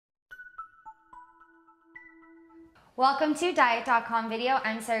Welcome to Diet.com video.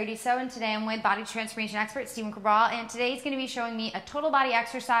 I'm Sarah Dussault, and today I'm with body transformation expert Stephen Cabral, and today he's going to be showing me a total body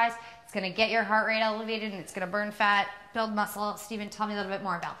exercise. It's going to get your heart rate elevated, and it's going to burn fat, build muscle. Stephen, tell me a little bit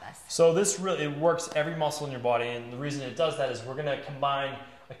more about this. So this really, it works every muscle in your body, and the reason it does that is we're going to combine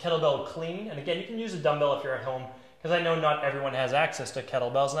a kettlebell clean, and again, you can use a dumbbell if you're at home, because I know not everyone has access to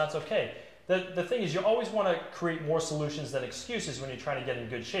kettlebells, and that's okay. The thing is, you always want to create more solutions than excuses when you're trying to get in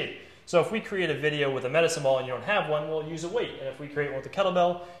good shape. So if we create a video with a medicine ball and you don't have one, we'll use a weight. And if we create one with a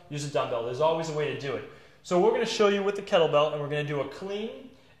kettlebell, use a dumbbell. There's always a way to do it. So we're going to show you with the kettlebell, and we're going to do a clean.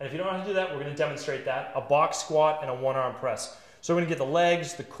 And if you don't know how to do that, we're going to demonstrate that. A box squat and a one-arm press. So we're going to get the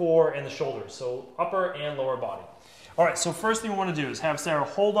legs, the core, and the shoulders. So upper and lower body. All right, so first thing we want to do is have Sarah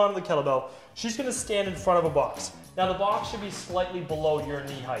hold on to the kettlebell. She's going to stand in front of a box. Now the box should be slightly below your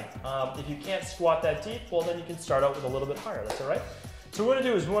knee height. If you can't squat that deep, well then you can start out with a little bit higher. That's all right. So what we're going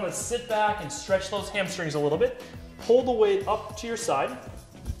to do is we want to sit back and stretch those hamstrings a little bit. Pull the weight up to your side.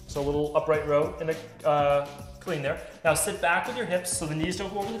 So a little upright row in a clean there. Now sit back with your hips so the knees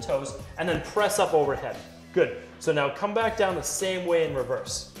don't go over the toes, and then press up overhead. Good. So now come back down the same way in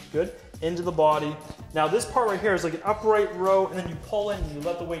reverse. Good. Into the body. Now this part right here is like an upright row, and then you pull in and you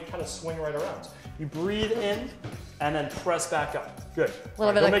let the weight kind of swing right around. You breathe in and then press back up. Good. A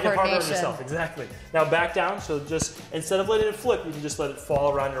little bit of make it harder on coordination. yourself. Exactly. Now back down. So just instead of letting it flip, you can just let it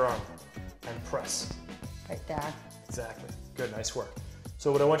fall around your arm and press. Right there. Exactly. Good. Nice work.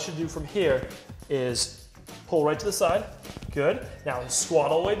 So what I want you to do from here is pull right to the side. Good. Now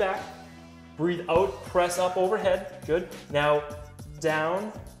squat all the way back. Breathe out. Press up overhead. Good. Now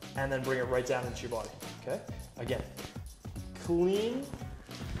down and then bring it right down into your body. Okay. Again. Clean.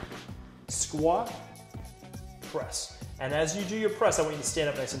 Squat. Press. And as you do your press, I want you to stand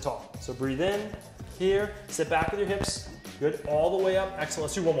up nice and tall. So breathe in, here, sit back with your hips. Good, all the way up. Excellent.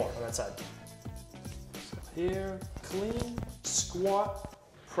 Let's do one more on that side. So here, clean, squat,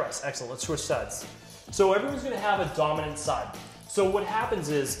 press. Excellent. Let's switch sides. So everyone's going to have a dominant side. So what happens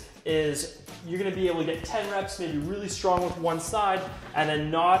is you're going to be able to get 10 reps, maybe really strong with one side, and then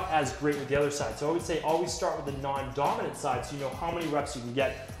not as great with the other side. So I would say always start with the non-dominant side so you know how many reps you can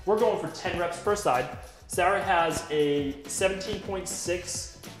get. We're going for 10 reps per side. Sarah has a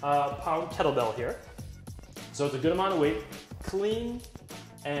 17.6 pound kettlebell here. So it's a good amount of weight. Clean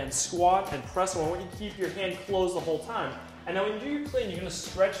and squat and press. I want you to keep your hand closed the whole time. And now when you do your clean, you're going to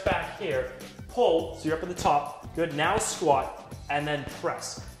stretch back here, pull, so you're up at the top. Good, now squat, and then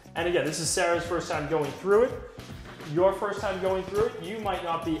press. And again, this is Sarah's first time going through it. Your first time going through it, you might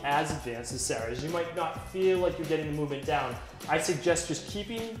not be as advanced as Sarah's. You might not feel like you're getting the movement down. I suggest just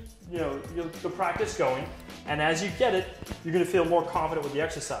keeping the practice going, and as you get it, you're going to feel more confident with the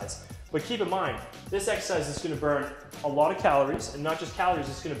exercise. But keep in mind, this exercise is going to burn a lot of calories, and not just calories,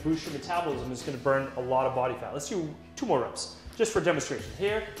 it's going to boost your metabolism, it's going to burn a lot of body fat. Let's do 2 more reps, just for demonstration.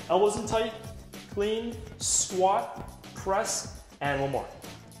 Here, elbows in tight, clean, squat, press, and one more.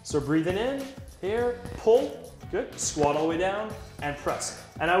 So breathing in, here, pull, good, squat all the way down, and press.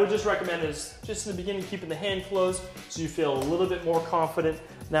 And I would just recommend is just in the beginning, keeping the hand closed so you feel a little bit more confident.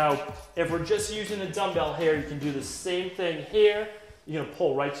 Now, if we're just using a dumbbell here, you can do the same thing here. You're gonna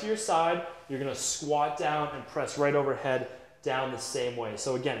pull right to your side, you're gonna squat down and press right overhead down the same way.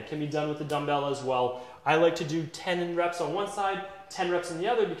 So again, it can be done with the dumbbell as well. I like to do 10 reps on one side, 10 reps on the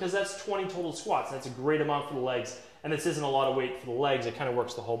other, because that's 20 total squats. That's a great amount for the legs. And this isn't a lot of weight for the legs, it kind of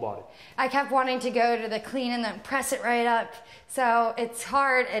works the whole body. I kept wanting to go to the clean and then press it right up. So it's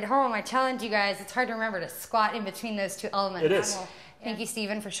hard at home. I challenge you guys, it's hard to remember to squat in between those two elements. It is. Thank you,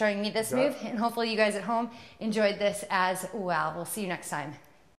 Stephen, for showing me this move. And hopefully you guys at home enjoyed this as well. We'll see you next time.